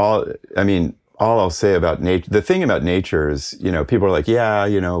 all I'll say about nature, the thing about nature is, people are like,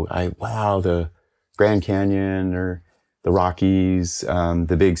 the Grand Canyon or the Rockies,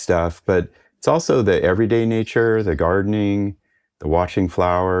 the big stuff, but it's also the everyday nature, the gardening, the watching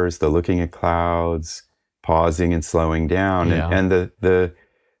flowers, the looking at clouds, pausing and slowing down. Yeah. And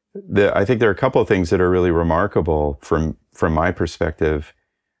I think there are a couple of things that are really remarkable from my perspective.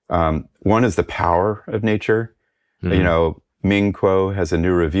 One is the power of nature. Mm-hmm. Ming Kuo has a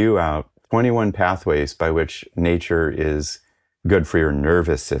new review out, 21 pathways by which nature is good for your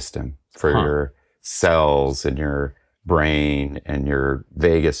nervous system, for your cells and your brain and your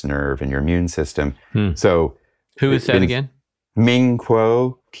vagus nerve and your immune system. So who is that again? Ming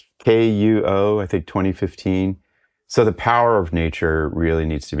Kuo, Kuo, I think 2015. So the power of nature really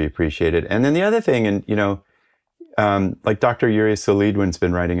needs to be appreciated. And then the other thing, like Dr. Yuri Solidwin's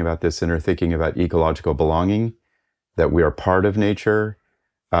been writing about this in her thinking about ecological belonging, that we are part of nature.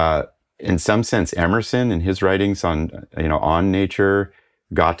 In some sense, Emerson in his writings on nature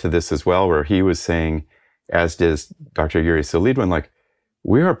got to this as well, where he was saying, as does Dr. Yuri Solidwin, like,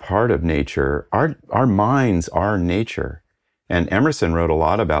 we are part of nature. Our minds are nature. And Emerson wrote a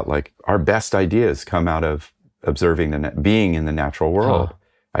lot about like our best ideas come out of observing being in the natural world.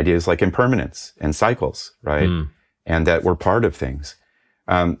 Ideas like impermanence and cycles, right? And that we're part of things.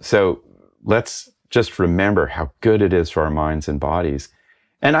 So let's just remember how good it is for our minds and bodies.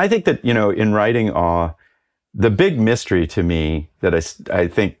 And I think that, in writing awe, the big mystery to me that I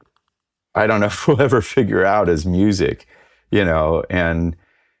think, I don't know if we'll ever figure out is music, and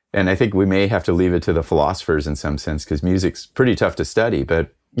I think we may have to leave it to the philosophers in some sense, because music's pretty tough to study,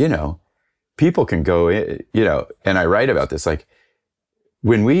 but, people can go in, and I write about this, like,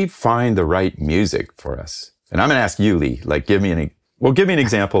 when we find the right music for us, and I'm going to ask you, Lee, like, give me an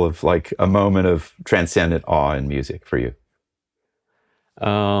example of like a moment of transcendent awe in music for you.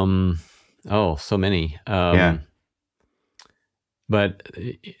 So many. But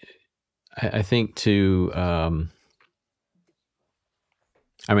I think I'm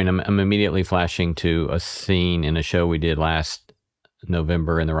immediately flashing to a scene in a show we did last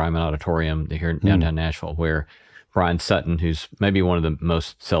November in the Ryman Auditorium here in downtown Nashville, where Brian Sutton, who's maybe one of the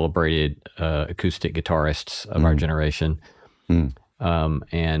most celebrated acoustic guitarists of our generation,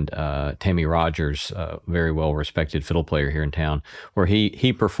 and Tammy Rogers, very well-respected fiddle player here in town, where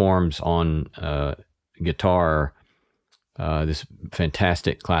he performs on guitar this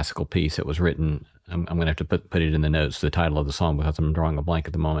fantastic classical piece that was written. I'm going to have to put it in the notes, the title of the song, because I'm drawing a blank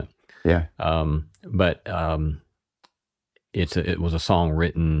at the moment. Yeah. It was a song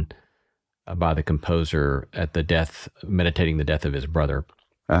written by the composer at meditating the death of his brother.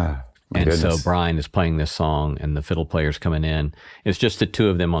 So Brian is playing this song and the fiddle player's coming in. It's just the two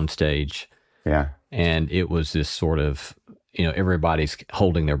of them on stage. Yeah. And it was this sort of, everybody's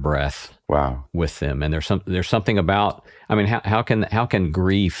holding their breath. Wow. With them. And there's something about, how can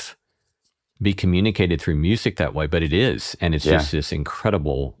grief be communicated through music that way? But it is. And it's just this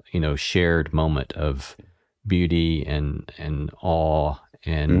incredible, shared moment of beauty and awe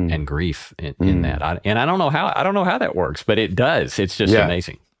and grief in that. I don't know how that works, but it does. It's just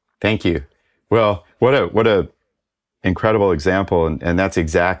amazing. Thank you. Well, what a incredible example. And that's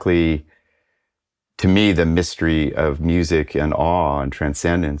exactly, to me, the mystery of music and awe and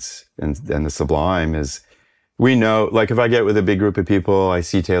transcendence and the sublime is, we know, like, if I get with a big group of people, I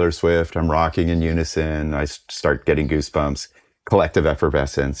see Taylor Swift, I'm rocking in unison, I start getting goosebumps, collective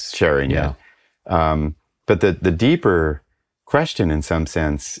effervescence, sharing it. But the deeper question in some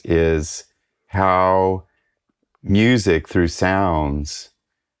sense is how music through sounds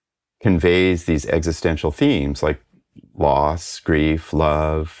conveys these existential themes like loss, grief,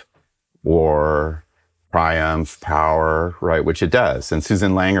 love, war, triumph, power, right? Which it does. And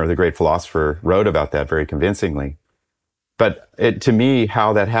Susan Langer, the great philosopher, wrote about that very convincingly. But to me,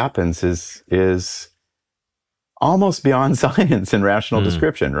 how that happens is almost beyond science and rational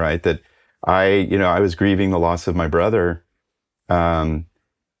description, right? That I was grieving the loss of my brother, and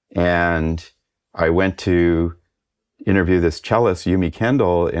I went to interview this cellist, Yumi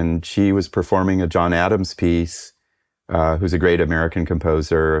Kendall, and she was performing a John Adams piece, who's a great American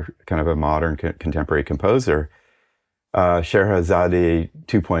composer, kind of a modern contemporary composer, Scheherazade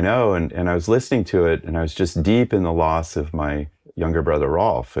 2.0, and I was listening to it, and I was just deep in the loss of my younger brother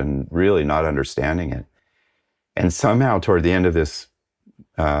Rolf, and really not understanding it. And somehow, toward the end of this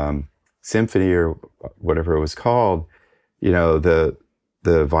symphony or whatever it was called,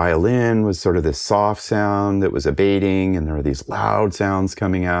 the violin was sort of this soft sound that was abating, and there were these loud sounds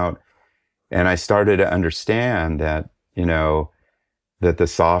coming out. And I started to understand that, that the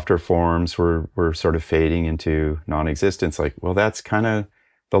softer forms were sort of fading into non-existence. Like, well, that's kind of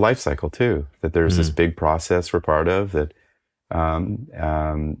the life cycle too, that there's this big process we're part of that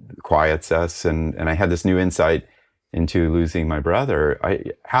quiets us. And I had this new insight into losing my brother.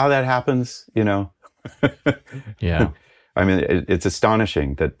 How that happens, Yeah. I mean, it's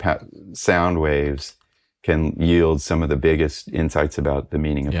astonishing that sound waves can yield some of the biggest insights about the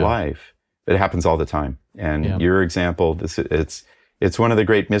meaning of life. It happens all the time. And your example, it's one of the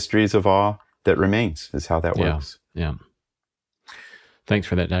great mysteries of awe that remains, is how that works. Yeah. Thanks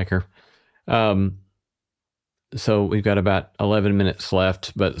for that, Dacher. So we've got about 11 minutes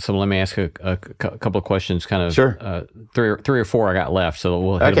left, so let me ask a couple of questions, kind of. Sure. Three or four I got left, so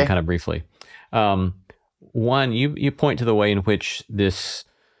we'll hit them kind of briefly. One, you point to the way in which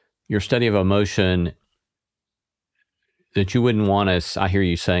your study of emotion, that you wouldn't want us, I hear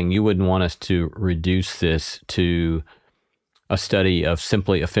you saying, you wouldn't want us to reduce this to a study of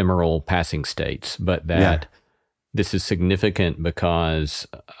simply ephemeral passing states, but that this is significant because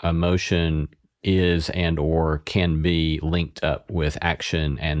emotion is and or can be linked up with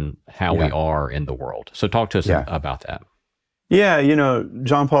action and how we are in the world. So talk to us about that. Yeah,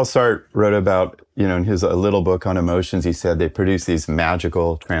 Jean-Paul Sartre wrote about, in his little book on emotions, he said they produce these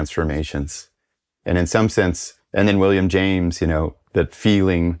magical transformations. And in some sense, and then William James, that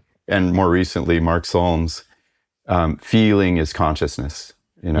feeling, and more recently, Mark Solms, feeling is consciousness.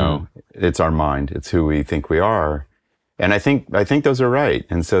 It's our mind. It's who we think we are. And I think those are right.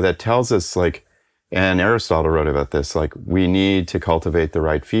 And so that tells us, like, and Aristotle wrote about this, like, we need to cultivate the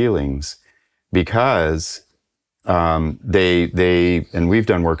right feelings because they and we've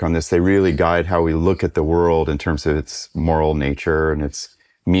done work on this, they really guide how we look at the world in terms of its moral nature and its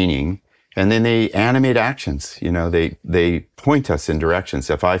meaning. And then they animate actions. They point us in directions.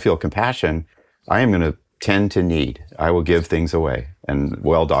 If I feel compassion, I am going to tend to need. I will give things away, and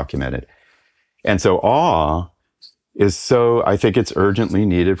well documented. And so awe is I think it's urgently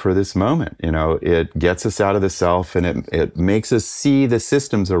needed for this moment. It gets us out of the self, and it makes us see the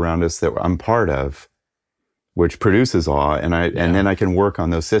systems around us that I'm part of, which produces awe. And then I can work on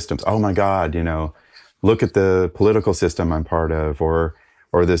those systems. Oh my God, look at the political system I'm part of, or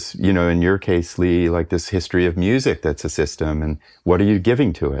this, in your case, Lee, like this history of music that's a system, and what are you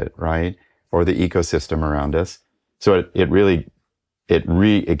giving to it, right? Or the ecosystem around us. So it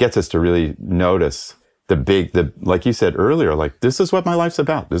gets us to really notice like you said earlier, like, this is what my life's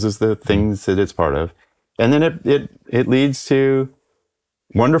about. This is the things that it's part of. And then it leads to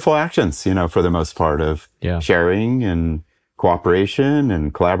wonderful actions, for the most part, of sharing and cooperation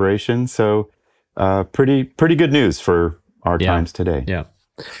and collaboration. So pretty good news for our times today. Yeah.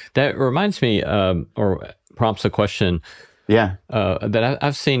 That reminds me, or prompts a question that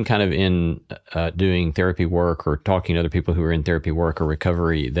I've seen kind of in doing therapy work or talking to other people who are in therapy work or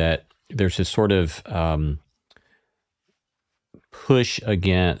recovery, that there's this sort of push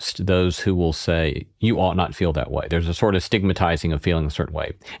against those who will say, you ought not feel that way. There's a sort of stigmatizing of feeling a certain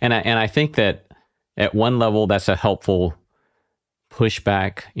way. And I think that at one level, that's a helpful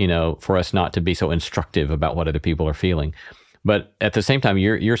pushback, for us not to be so instructive about what other people are feeling. But at the same time,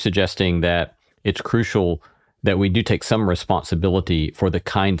 you're suggesting that it's crucial that we do take some responsibility for the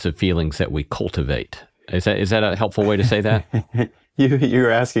kinds of feelings that we cultivate. Is that a helpful way to say that? You're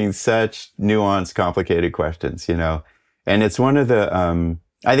asking such nuanced, complicated questions, and it's one of the,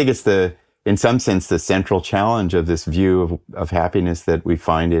 I think it's in some sense, the central challenge of this view of happiness, that we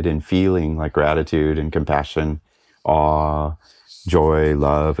find it in feeling, like gratitude and compassion, awe, joy,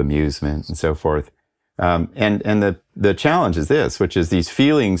 love, amusement, and so forth. And the challenge is this, which is these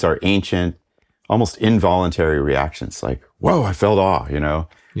feelings are ancient, almost involuntary reactions, like, whoa, I felt awe,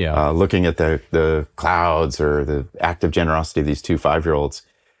 looking at the clouds, or the act of generosity of these two 5-year-olds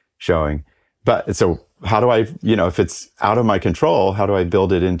showing. But so how do I, if it's out of my control, how do I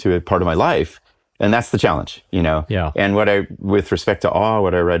build it into a part of my life? And that's the challenge, Yeah. And with respect to awe,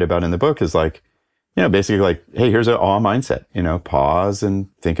 what I write about in the book is like, basically like, hey, here's an awe mindset, pause and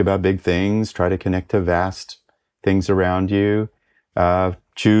think about big things, try to connect to vast things around you,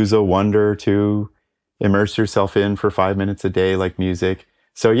 choose a wonder to immerse yourself in for 5 minutes a day, like music.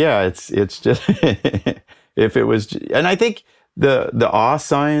 So yeah, it's just, if it was, and I think the awe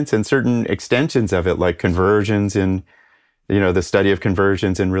science and certain extensions of it, like conversions in, the study of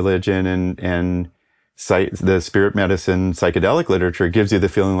conversions in religion and the spirit medicine, psychedelic literature gives you the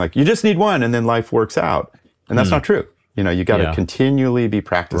feeling like you just need one and then life works out. And that's not true. You got to continually be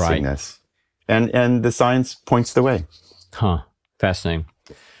practicing this. And the science points the way. Huh. Fascinating.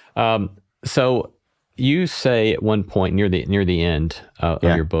 So you say at one point near the end of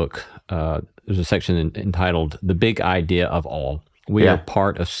your book, there's a section entitled "The Big Idea of All." We are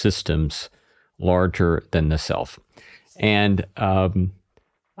part of systems larger than the self. And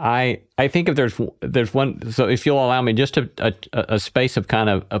I think if there's one, so if you'll allow me just a space of kind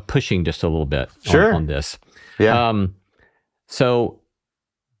of pushing just a little bit on this. Yeah. So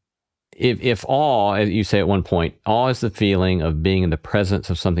if awe, as you say at one point, awe is the feeling of being in the presence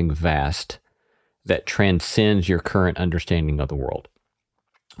of something vast that transcends your current understanding of the world.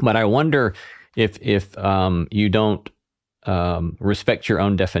 But I wonder if you don't respect your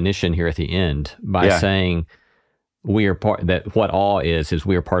own definition here at the end by saying we are that what awe is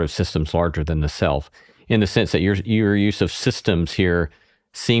we are part of systems larger than the self, in the sense that your use of systems here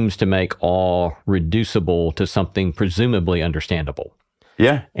seems to make awe reducible to something presumably understandable.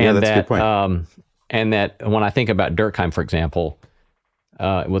 Yeah, that's a good point. And that when I think about Durkheim, for example,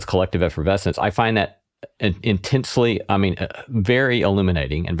 with collective effervescence, I find that intensely, very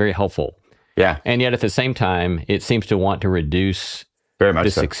illuminating and very helpful. Yeah. And yet at the same time, it seems to want to reduce very much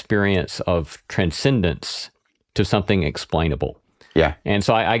this so. experience of transcendence to something explainable. Yeah. And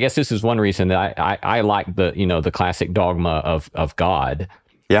so I guess this is one reason that I like the classic dogma of God,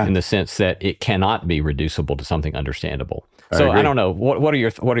 in the sense that it cannot be reducible to something understandable. So I don't know. What are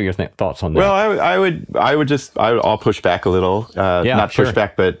your thoughts on that? Well, I'll push back a little. Not push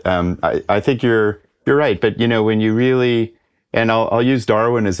back, but I think you're right. But when you really, and I'll use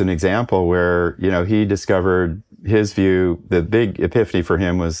Darwin as an example, where he discovered his view. The big epiphany for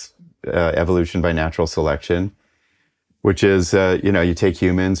him was evolution by natural selection, which is you take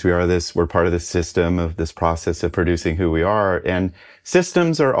humans. We're part of this system of this process of producing who we are, and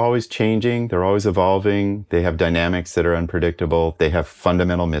systems are always changing. They're always evolving. They have dynamics that are unpredictable. They have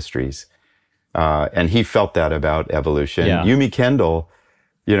fundamental mysteries. And he felt that about evolution. Yeah. Yumi Kendall,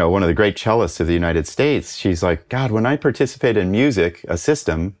 one of the great cellists of the United States, she's like, God, when I participate in music, a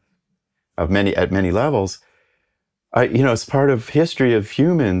system at many levels, it's part of history of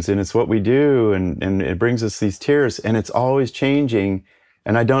humans, and it's what we do, and it brings us these tears, and it's always changing,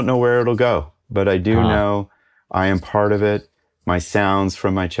 and I don't know where it'll go, but I do know I am part of it. My sounds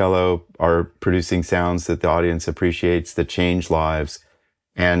from my cello are producing sounds that the audience appreciates, that change lives,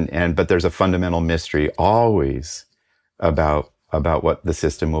 but there's a fundamental mystery always about what the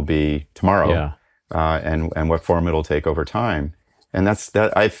system will be tomorrow, and what form it'll take over time. And that's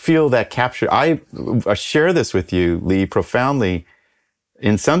I feel that capture. I share this with you, Lee, profoundly.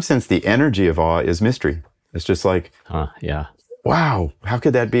 In some sense, the energy of awe is mystery. It's just like, wow, how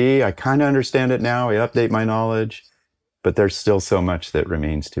could that be? I kind of understand it now. I update my knowledge, but there's still so much that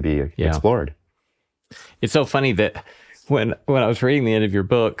remains to be explored. It's so funny that when I was reading the end of your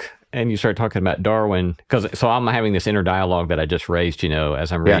book and you started talking about Darwin, so I'm having this inner dialogue that I just raised,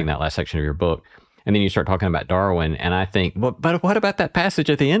 as I'm reading that last section of your book. And then you start talking about Darwin, and I think, well, but what about that passage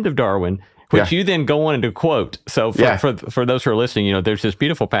at the end of Darwin, which you then go on to quote? So for those who are listening, there's this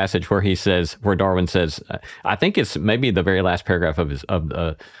beautiful passage where Darwin says, I think it's maybe the very last paragraph of his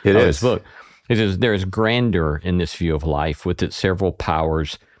book. It says, there is grandeur in this view of life, with its several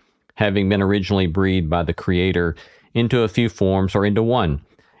powers, having been originally breathed by the Creator into a few forms or into one,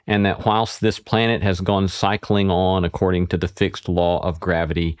 and that whilst this planet has gone cycling on according to the fixed law of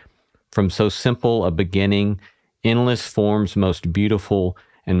gravity, from so simple a beginning, endless forms most beautiful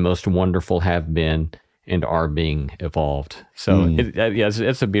and most wonderful have been and are being evolved. So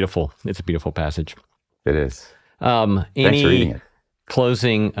it's a beautiful passage. It is. Thanks for reading it.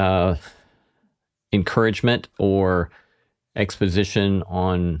 Closing encouragement or exposition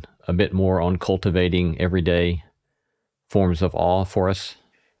on a bit more on cultivating everyday forms of awe for us?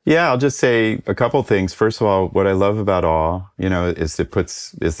 Yeah, I'll just say a couple things. First of all, what I love about awe, is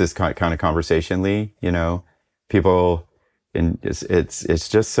this kind of conversation, Lee. People, it's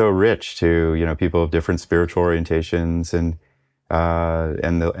just so rich to people of different spiritual orientations, and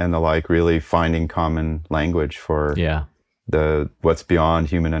and the like, really finding common language for the what's beyond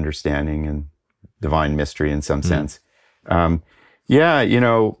human understanding and divine mystery in some sense.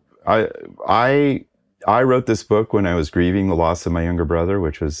 I wrote this book when I was grieving the loss of my younger brother,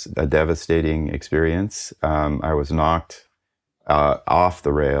 which was a devastating experience. I was knocked off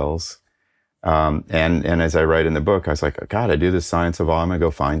the rails. And as I write in the book, I was like, God, I do this science of awe. I'm going to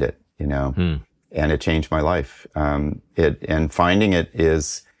go find it, and it changed my life. And finding it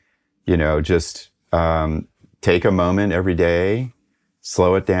is, just take a moment every day,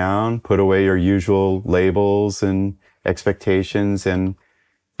 slow it down, put away your usual labels and expectations, and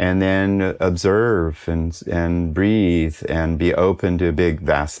then observe and breathe and be open to big,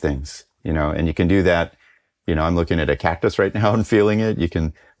 vast things, and you can do that. I'm looking at a cactus right now and feeling it. You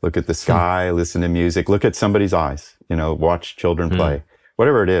can look at the sky, listen to music, look at somebody's eyes, watch children play,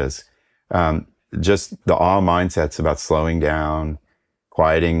 whatever it is. Just the awe mindset's about slowing down,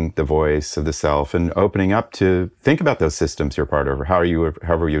 quieting the voice of the self, and opening up to think about those systems you're part of, or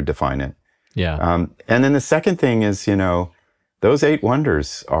however you define it. Yeah. And then the second thing is, those 8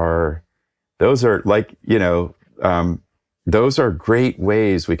 wonders those are great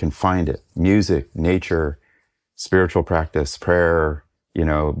ways we can find it. Music, nature, spiritual practice, prayer,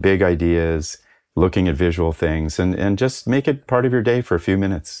 big ideas, looking at visual things, and just make it part of your day for a few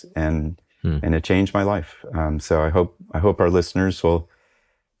minutes. And it changed my life. So I hope our listeners will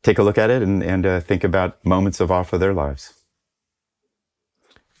take a look at it and think about moments of awe for their lives.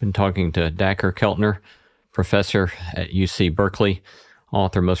 Been talking to Dacher Keltner, professor at UC Berkeley,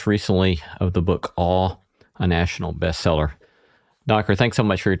 author most recently of the book Awe, a national bestseller. Dacher, thanks so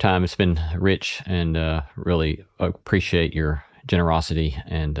much for your time. It's been rich, and really appreciate your generosity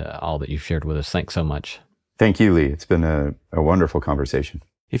and all that you've shared with us. Thanks so much. Thank you, Lee. It's been a wonderful conversation.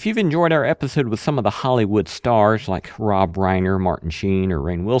 If you've enjoyed our episode with some of the Hollywood stars like Rob Reiner, Martin Sheen, or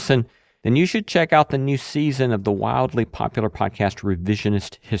Rainn Wilson, then you should check out the new season of the wildly popular podcast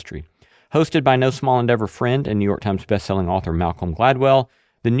Revisionist History. Hosted by no small endeavor friend and New York Times bestselling author Malcolm Gladwell,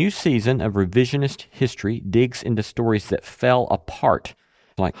 the new season of Revisionist History digs into stories that fell apart,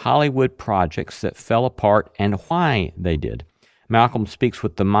 like Hollywood projects that fell apart and why they did. Malcolm speaks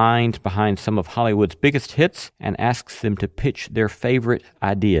with the minds behind some of Hollywood's biggest hits and asks them to pitch their favorite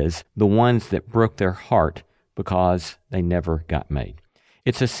ideas, the ones that broke their heart because they never got made.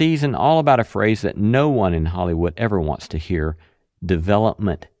 It's a season all about a phrase that no one in Hollywood ever wants to hear: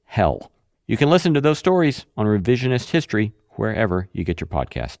 development hell. You can listen to those stories on Revisionist History wherever you get your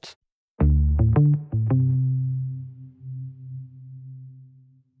podcasts.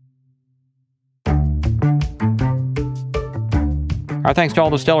 Our thanks to all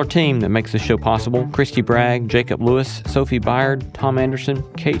the stellar team that makes this show possible: Christy Bragg, Jacob Lewis, Sophie Byard, Tom Anderson,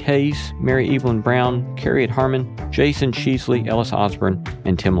 Kate Hayes, Mary Evelyn Brown, Carriet Harmon, Jason Sheasley, Ellis Osborne,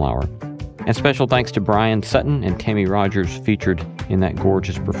 and Tim Lauer. And special thanks to Brian Sutton and Tammy Rogers, featured in that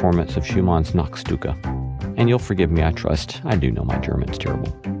gorgeous performance of Schumann's Nachtstücke. And you'll forgive me, I trust. I do know my German's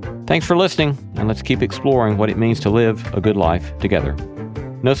terrible. Thanks for listening, and let's keep exploring what it means to live a good life together.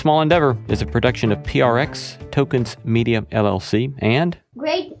 No Small Endeavor is a production of PRX, Tokens Media LLC, and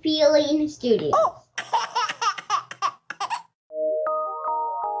Great Feeling Studios.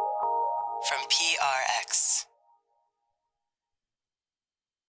 From PRX.